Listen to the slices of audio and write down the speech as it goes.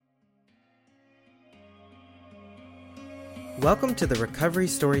Welcome to the Recovery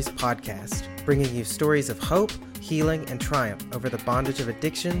Stories podcast, bringing you stories of hope, healing, and triumph over the bondage of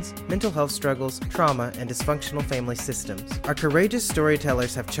addictions, mental health struggles, trauma, and dysfunctional family systems. Our courageous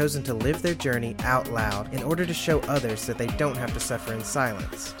storytellers have chosen to live their journey out loud in order to show others that they don't have to suffer in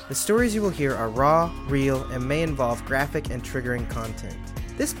silence. The stories you will hear are raw, real, and may involve graphic and triggering content.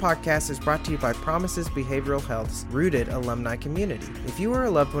 This podcast is brought to you by Promises Behavioral Health's rooted alumni community. If you or a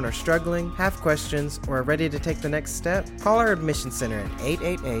loved one are struggling, have questions, or are ready to take the next step, call our admission center at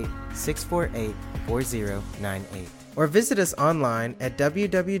 888-648-4098 or visit us online at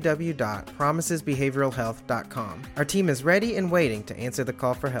www.promisesbehavioralhealth.com. Our team is ready and waiting to answer the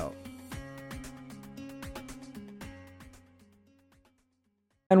call for help.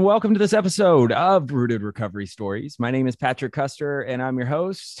 And welcome to this episode of Rooted Recovery Stories. My name is Patrick Custer, and I'm your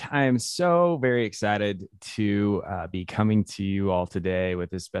host. I am so very excited to be coming to you all today with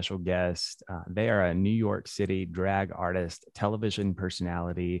this special guest. They are a New York City drag artist, television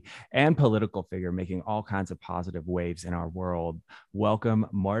personality, and political figure making all kinds of positive waves in our world. Welcome,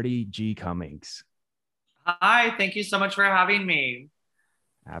 Marty G. Cummings. Hi, thank you so much for having me.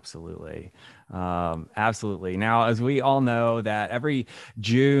 Absolutely. Absolutely. Now, as we all know that every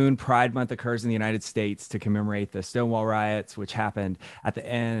June, Pride Month occurs in the United States to commemorate the Stonewall riots, which happened at the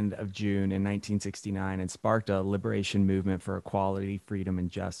end of June in 1969 and sparked a liberation movement for equality, freedom, and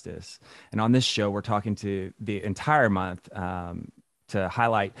justice. And on this show, we're talking to the entire month to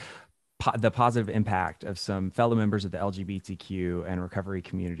highlight the positive impact of some fellow members of the LGBTQ and recovery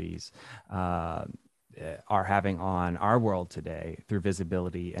communities are having on our world today through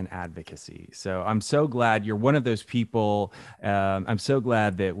visibility and advocacy. So I'm so glad you're one of those people. I'm so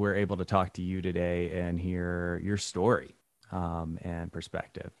glad that we're able to talk to you today and hear your story and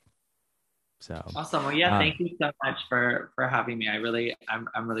perspective. So awesome. Well, yeah, thank you so much for having me.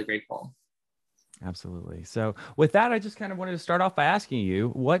 I'm really grateful. Absolutely. So with that, I just kind of wanted to start off by asking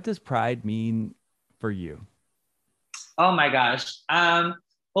you, what does Pride mean for you? Oh my gosh.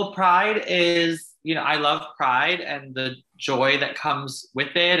 Well, Pride is, I love Pride and the joy that comes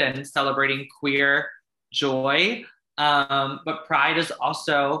with it and celebrating queer joy. But Pride is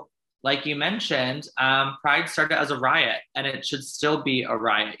also, like you mentioned, Pride started as a riot, and it should still be a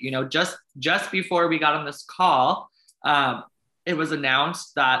riot. Just before we got on this call, it was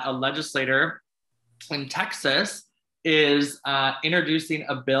announced that a legislator in Texas is introducing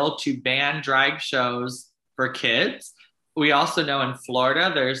a bill to ban drag shows for kids. We also know in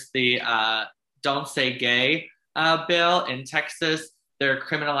Florida, there's the Don't Say Gay bill. In Texas, they're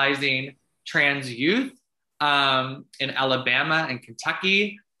criminalizing trans youth. In Alabama and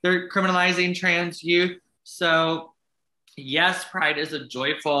Kentucky, they're criminalizing trans youth. So yes, Pride is a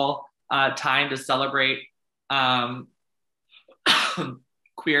joyful time to celebrate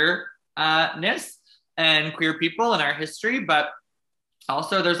queerness and queer people in our history. But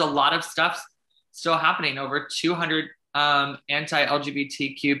also there's a lot of stuff still happening. Over 200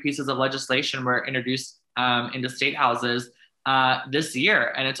 anti-LGBTQ pieces of legislation were introduced into state houses this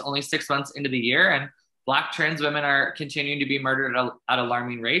year, and it's only 6 months into the year, and Black trans women are continuing to be murdered at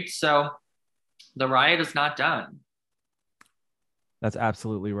alarming rates. So the riot is not done. That's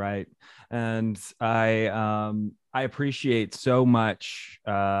absolutely right. And I appreciate so much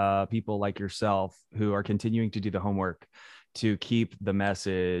people like yourself who are continuing to do the homework to keep the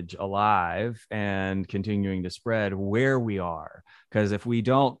message alive and continuing to spread where we are. Because if we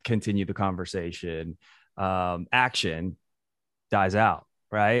don't continue the conversation, action dies out,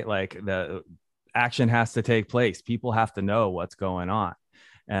 right? Like the action has to take place. People have to know what's going on.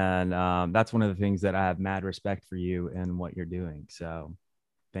 And that's one of the things that I have mad respect for you and what you're doing. So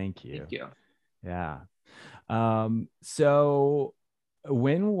thank you. Thank you. Yeah. So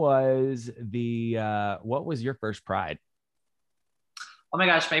when was what was your first Pride? Oh my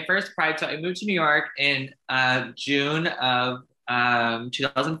gosh, my first Pride. So I moved to New York in June of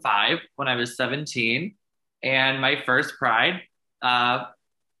 2005 when I was 17. And my first Pride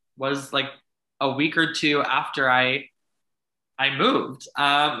was like a week or two after I moved,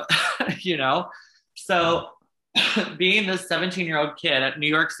 So being this 17-year-old kid at New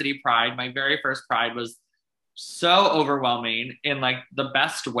York City Pride, my very first Pride was so overwhelming in like the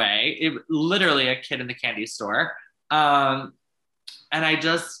best way. It literally a kid in the candy store. And I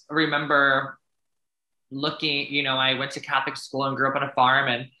just remember looking, I went to Catholic school and grew up on a farm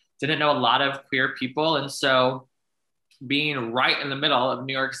and didn't know a lot of queer people. And so being right in the middle of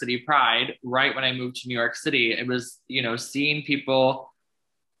New York City Pride, right when I moved to New York City, it was, seeing people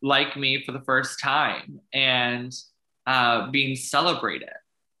like me for the first time and being celebrated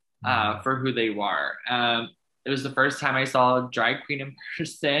for who they were. It was the first time I saw a drag queen in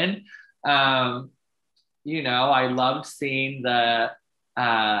person. I loved seeing the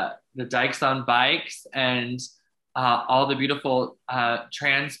Dykes on Bikes and all the beautiful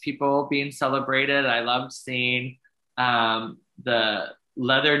trans people being celebrated. I loved seeing the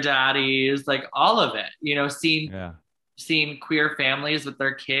leather daddies, like all of it, Yeah. seeing queer families with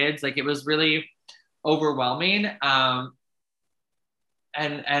their kids. Like it was really overwhelming.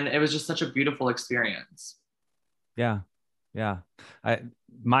 And it was just such a beautiful experience. Yeah. Yeah.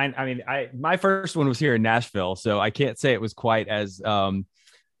 My first one was here in Nashville, so I can't say it was quite as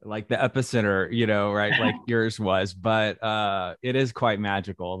like the epicenter, right? Like yours was, but it is quite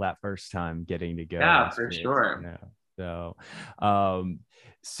magical that first time getting to go and Yeah, for experience, sure. So um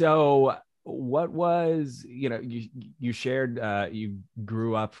so what was, you shared you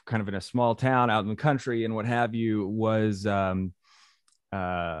grew up kind of in a small town out in the country and what have you. What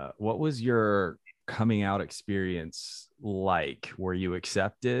was your coming out experience like? Were you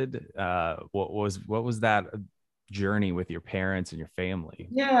accepted? What was that journey with your parents and your family?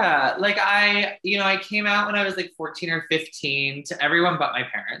 Yeah, like I came out when I was like 14 or 15 to everyone but my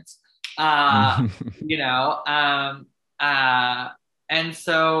parents. Uh, you know, um, uh, and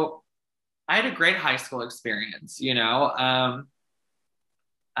so I had a great high school experience, even though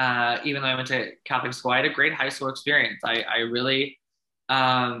I went to Catholic school, I had a great high school experience. I really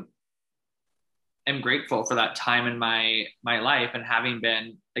um, am grateful for that time in my life and having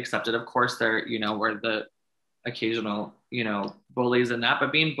been accepted. Of course, there, were the occasional, bullies and that,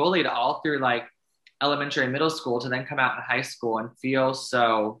 but being bullied all through like elementary and middle school to then come out in high school and feel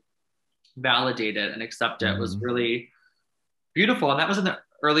so validated and accepted was Mhm. really beautiful. And that was in the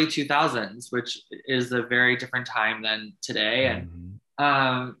early 2000s, which is a very different time than today. And Mhm.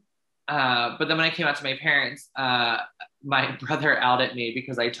 um, but then when I came out to my parents, my brother outed me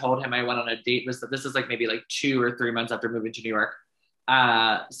because I told him I went on a date. This is like maybe like 2 or 3 months after moving to New York.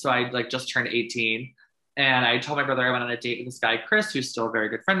 So I like just turned 18, and I told my brother I went on a date with this guy Chris, who's still a very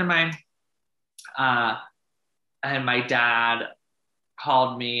good friend of mine. Uh, and my dad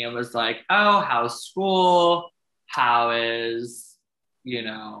called me and was like, "Oh, how's school? How is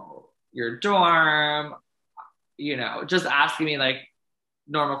your dorm?" Just asking me like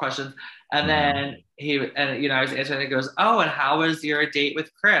normal questions. And Mhm. then I was answering, and he goes, "Oh, and how was your date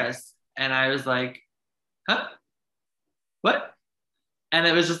with Chris?" And I was like, "Huh? What?" And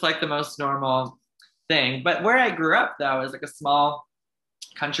it was just like the most normal thing. But where I grew up, though, is like a small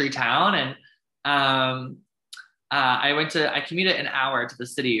country town. And um, I commuted an hour to the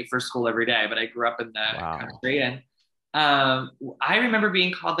city for school every day, but I grew up in the Wow. country. And I remember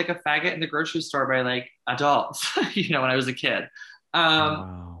being called like a faggot in the grocery store by like adults, when I was a kid. Um,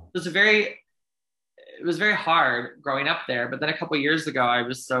 Wow. it was it was very hard growing up there. But then a couple of years ago, I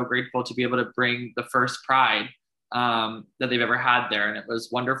was so grateful to be able to bring the first Pride that they've ever had there, and it was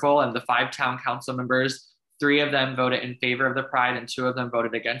wonderful. And the 5 town council members, 3 of them voted in favor of the Pride, and 2 of them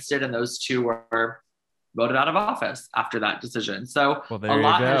voted against it, and those 2 were voted out of office after that decision. So Well, a there you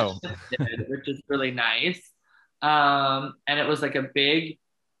lot has go. shifted, which is really nice. And it was like a big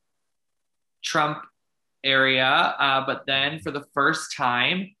Trump area. But then for the first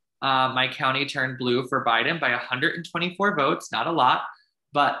time, my county turned blue for Biden by 124 votes, not a lot.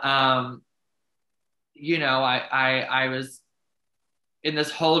 But, I was in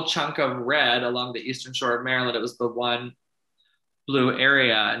this whole chunk of red along the eastern shore of Maryland. It was the one blue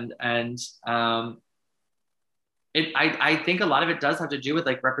area. I think a lot of it does have to do with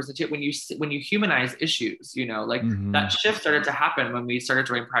like representation when you humanize issues, like that Mhm. shift started to happen when we started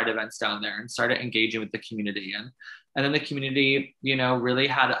doing pride events down there and started engaging with the community. And then the community, really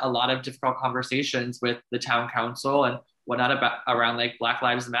had a lot of difficult conversations with the town council and whatnot about around like Black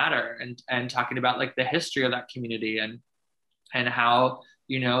Lives Matter and talking about like the history of that community and how,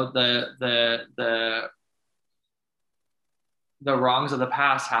 the wrongs of the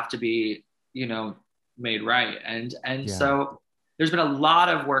past have to be, you know, made right. And Yeah. so there's been a lot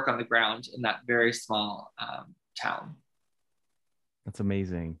of work on the ground in that very small town. That's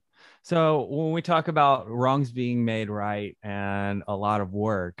amazing. So when we talk about wrongs being made right and a lot of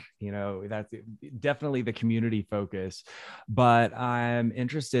work, that's definitely the community focus. But I'm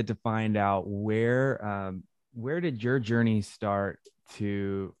interested to find out where did your journey start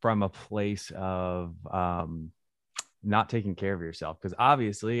from a place of not taking care of yourself? Because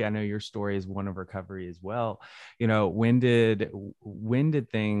obviously I know your story is one of recovery as well. When did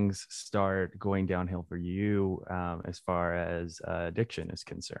things start going downhill for you, as far as addiction is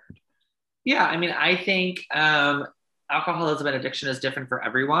concerned? Yeah, I mean, I think alcoholism and addiction is different for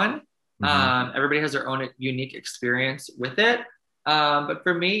everyone. Hmm. Everybody has their own unique experience with it. But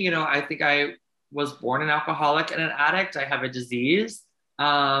for me, I think I was born an alcoholic and an addict. I have a disease.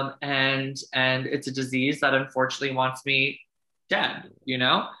 And it's a disease that unfortunately wants me dead, you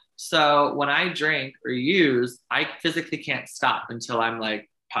know? So when I drink or use, I physically can't stop until I'm like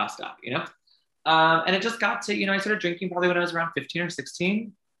passed out, you know? And it just got to, I started drinking probably when I was around 15 or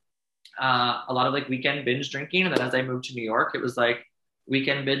 16. A lot of like weekend binge drinking. And then as I moved to New York, it was like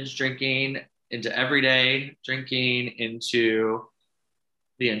weekend binge drinking into everyday drinking, into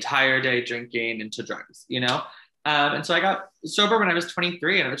the entire day drinking, into drugs, you know? And so I got sober when I was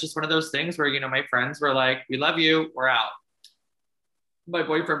 23. And it was just one of those things where, my friends were like, we love you, we're out. My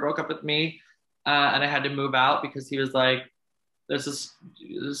boyfriend broke up with me, and I had to move out because he was like, this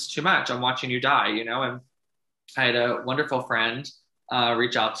is too much. I'm watching you die, And I had a wonderful friend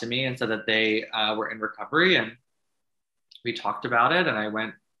reach out to me and said that they were in recovery, and we talked about it. And I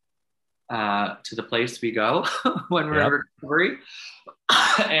went to the place we go when we're in recovery.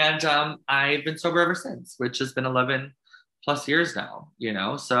 And I've been sober ever since, which has been 11 plus years now,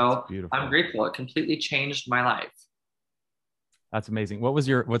 So I'm grateful. It completely changed my life. That's amazing. What's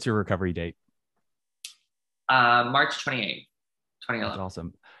your recovery date? March 28th, 2011. That's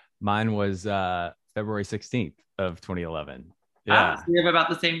awesome. Mine was February 16th of 2011. Yeah. So we have about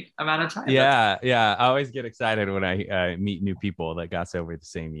the same amount of time. Yeah. Yeah. I always get excited when I meet new people that got sober the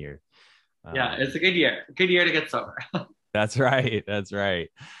same year. Yeah. It's a good year. Good year to get sober. That's right. That's right.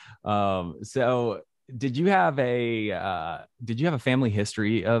 So did you have a family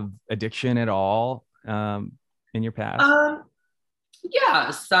history of addiction at all in your past? Yeah,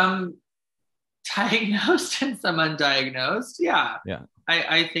 some diagnosed and some undiagnosed. Yeah. Yeah.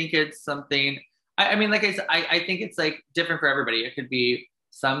 I think it's something, I mean, like I said, I think it's like different for everybody. It could be,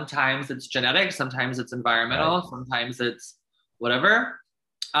 sometimes it's genetic, sometimes it's environmental, right. Sometimes it's whatever.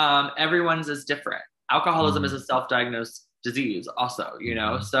 Everyone's is different. Alcoholism is a self-diagnosed disease also,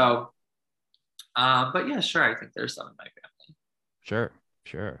 So, but yeah, sure. I think there's some in my family. Sure.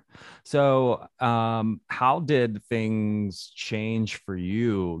 So, how did things change for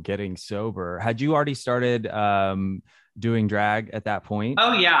you getting sober? Had you already started doing drag at that point?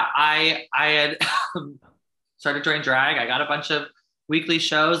 Oh yeah, I had started doing drag. I got a bunch of weekly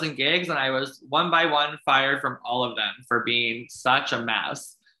shows and gigs, and I was one by one fired from all of them for being such a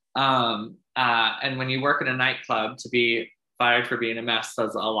mess. And when you work in a nightclub, to be fired for being a mess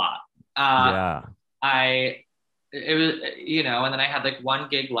says a lot. Yeah. It was, and then I had like one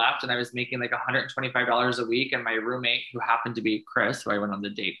gig left, and I was making like $125 a week. And my roommate, who happened to be Chris, who I went on the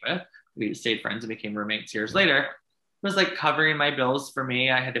date with, we stayed friends and became roommates years later, was like covering my bills for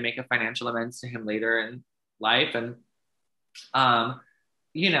me. I had to make a financial amends to him later in life. And, I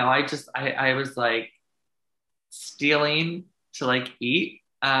was like stealing to like eat,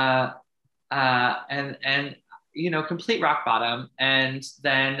 and complete rock bottom. And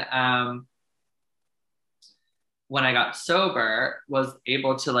then, when I got sober, was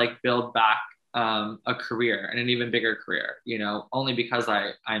able to like build back a career, and an even bigger career, only because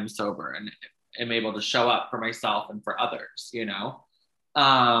I'm sober and am able to show up for myself and for others,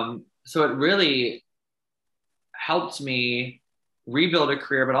 So it really helped me rebuild a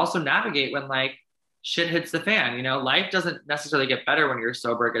career, but also navigate when like shit hits the fan. Life doesn't necessarily get better when you're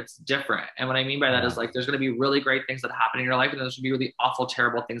sober. It gets different. And what I mean by that is like, there's going to be really great things that happen in your life, and there's going to be really awful,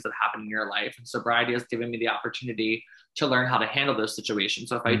 terrible things that happen in your life. And sobriety has given me the opportunity to learn how to handle those situations.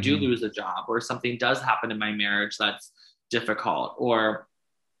 So if I do lose a job, or something does happen in my marriage that's difficult, or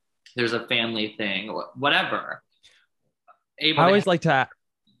there's a family thing, whatever. I always like to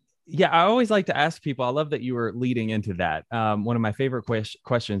ask people, I love that you were leading into that. One of my favorite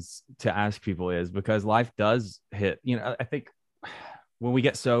questions to ask people is, because life does hit, I think when we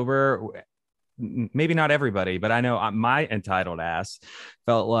get sober, maybe not everybody, but I know my entitled ass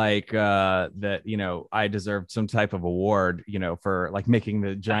felt like that, I deserved some type of award, for like making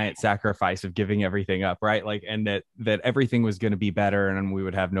the giant sacrifice of giving everything up. Right. Like, and that everything was going to be better and we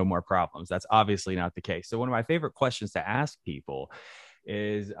would have no more problems. That's obviously not the case. So one of my favorite questions to ask people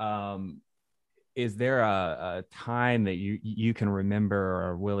is there a time that you can remember or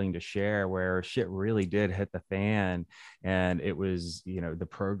are willing to share where shit really did hit the fan, and it was, the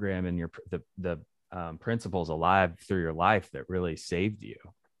program and the principles alive through your life that really saved you?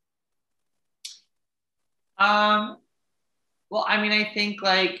 Well, I mean, I think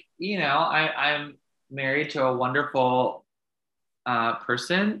like, I'm married to a wonderful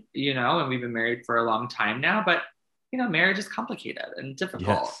person, and we've been married for a long time now, but marriage is complicated and difficult.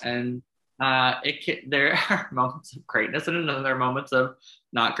 Yes. And there are moments of greatness in it, and there are moments of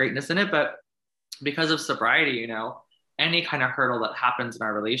not greatness in it. But because of sobriety, any kind of hurdle that happens in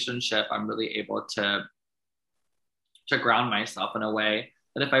our relationship, I'm really able to ground myself in a way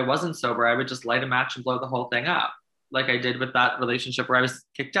that if I wasn't sober, I would just light a match and blow the whole thing up. like I did with that relationship where I was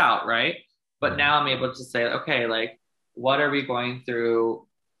kicked out, right? But now I'm able to say, okay, like, what are we going through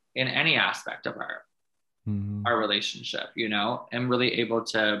in any aspect of our relationship, you know, and really able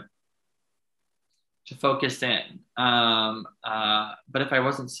to focus in. But if I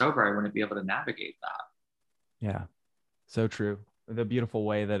wasn't sober, I wouldn't be able to navigate that. Yeah, so true. The beautiful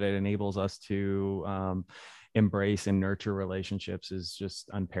way that it enables us to embrace and nurture relationships is just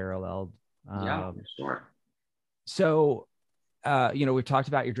unparalleled. Yeah, sure. So, we've talked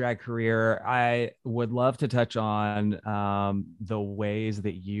about your drag career. I would love to touch on the ways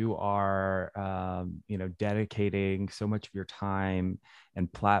that you are, dedicating so much of your time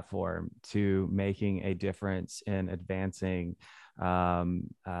and platform to making a difference in advancing the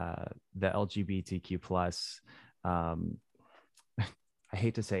LGBTQ plus. I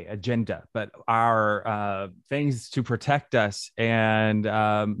hate to say agenda, but our things to protect us and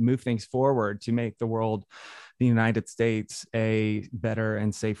move things forward to make the world, the United States, a better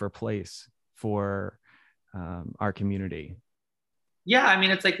and safer place for our community. Yeah, I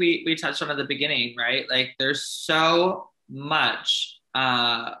mean, it's like we touched on at the beginning, right? Like, there's so much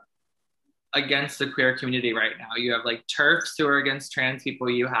against the queer community right now. You have like TERFs who are against trans people.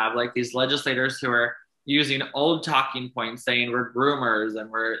 You have like these legislators who are using old talking points saying we're groomers and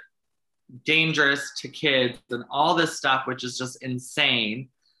we're dangerous to kids and all this stuff, which is just insane.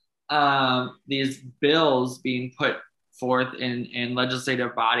 These bills being put forth in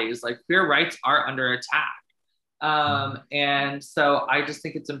legislative bodies, like, queer rights are under attack. And so I just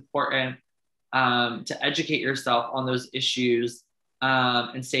think it's important to educate yourself on those issues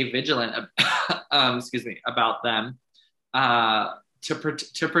and stay vigilant about them to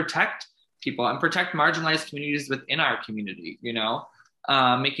protect people and protect marginalized communities within our community, you know,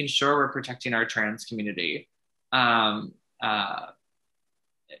 making sure we're protecting our trans community.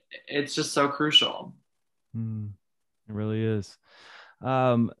 It's just so crucial. It really is.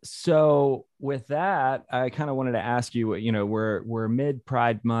 So with that, I kind of wanted to ask you, we're mid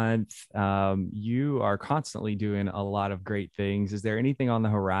Pride Month. You are constantly doing a lot of great things. Is there anything on the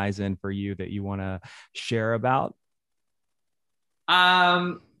horizon for you that you want to share about?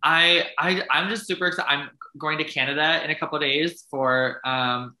 I'm just super excited. I'm going to Canada in a couple of days for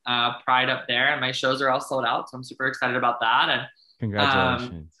Pride up there, and my shows are all sold out, so I'm super excited about that. And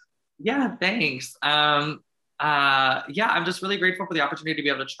congratulations. Yeah, thanks. Yeah, I'm just really grateful for the opportunity to be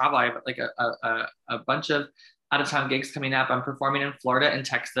able to travel. I have like a bunch of out of town gigs coming up. I'm performing in Florida and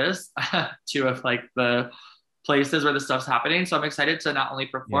Texas, two of like the places where the stuff's happening. So I'm excited to not only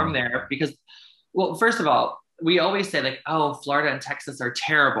perform there because, well, first of all, we always say like, oh, Florida and Texas are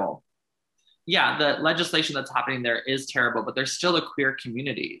terrible. Yeah, the legislation that's happening there is terrible, but there's still a queer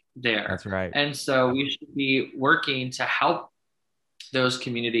community there. That's right. And so we should be working to help those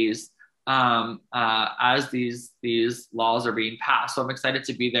communities as these laws are being passed. So I'm excited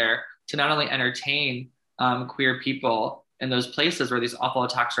to be there to not only entertain queer people in those places where these awful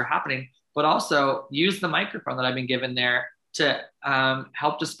attacks are happening, but also use the microphone that I've been given there to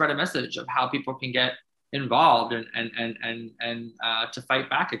help to spread a message of how people can get involved and to fight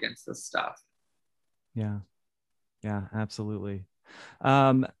back against this stuff. Yeah, absolutely.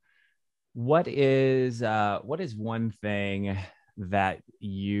 What is one thing that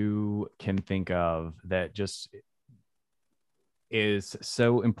you can think of that just is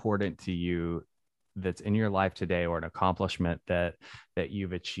so important to you that's in your life today, or an accomplishment that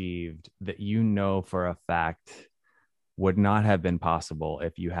you've achieved that you know for a fact would not have been possible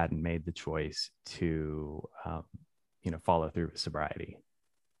if you hadn't made the choice to follow through with sobriety?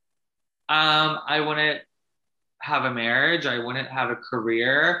 I wouldn't have a marriage. I wouldn't have a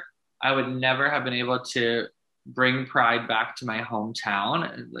career. I would never have been able to bring Pride back to my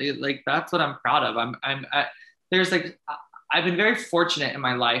hometown. Like that's what I'm proud of. There's like, I've been very fortunate in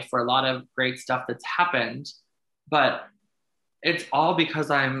my life for a lot of great stuff that's happened, but it's all because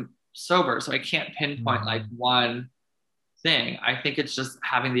I'm sober. So I can't pinpoint like one thing. I think it's just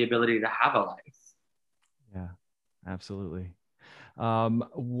having the ability to have a life. Yeah, absolutely.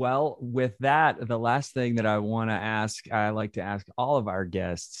 Well, with that, the last thing that I want to ask, I like to ask all of our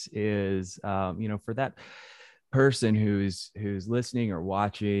guests is, for that person who's listening or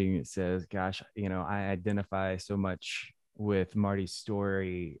watching, says, gosh, I identify so much with Marty's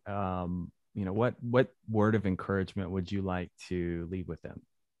story. What word of encouragement would you like to leave with them?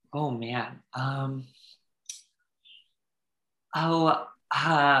 Oh man.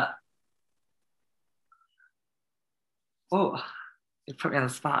 You put me on the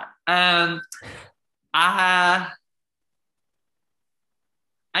spot. I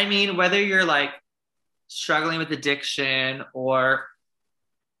mean, whether you're like struggling with addiction or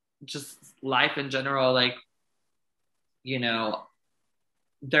just life in general, like you know,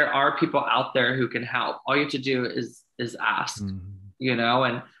 there are people out there who can help. All you have to do is ask, you know,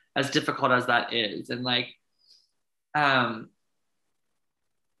 and as difficult as that is. And like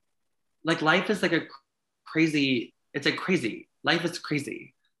life is like crazy. Life is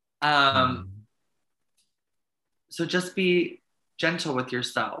crazy. So just be gentle with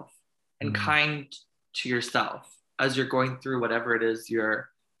yourself and kind to yourself as you're going through whatever it is you're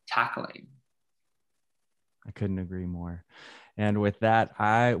tackling. I couldn't agree more. And with that,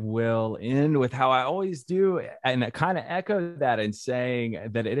 I will end with how I always do, and kind of echo that in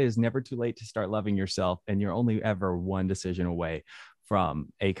saying that it is never too late to start loving yourself, and you're only ever one decision away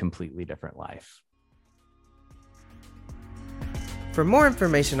from a completely different life. For more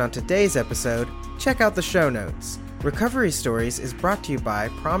information on today's episode, check out the show notes. Recovery Stories is brought to you by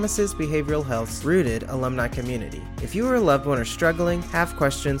Promises Behavioral Health's rooted alumni community. If you or a loved one are struggling, have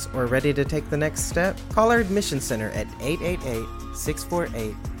questions, or ready to take the next step, call our admission center at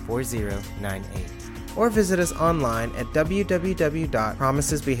 888-648-4098. Or visit us online at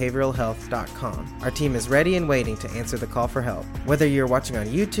www.promisesbehavioralhealth.com. Our team is ready and waiting to answer the call for help. Whether you're watching on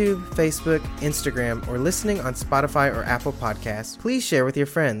YouTube, Facebook, Instagram, or listening on Spotify or Apple Podcasts, please share with your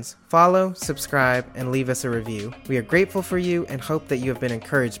friends. Follow, subscribe, and leave us a review. We are grateful for you and hope that you have been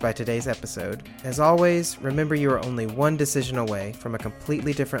encouraged by today's episode. As always, remember you are only one decision away from a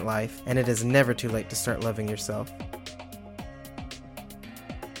completely different life, and it is never too late to start loving yourself.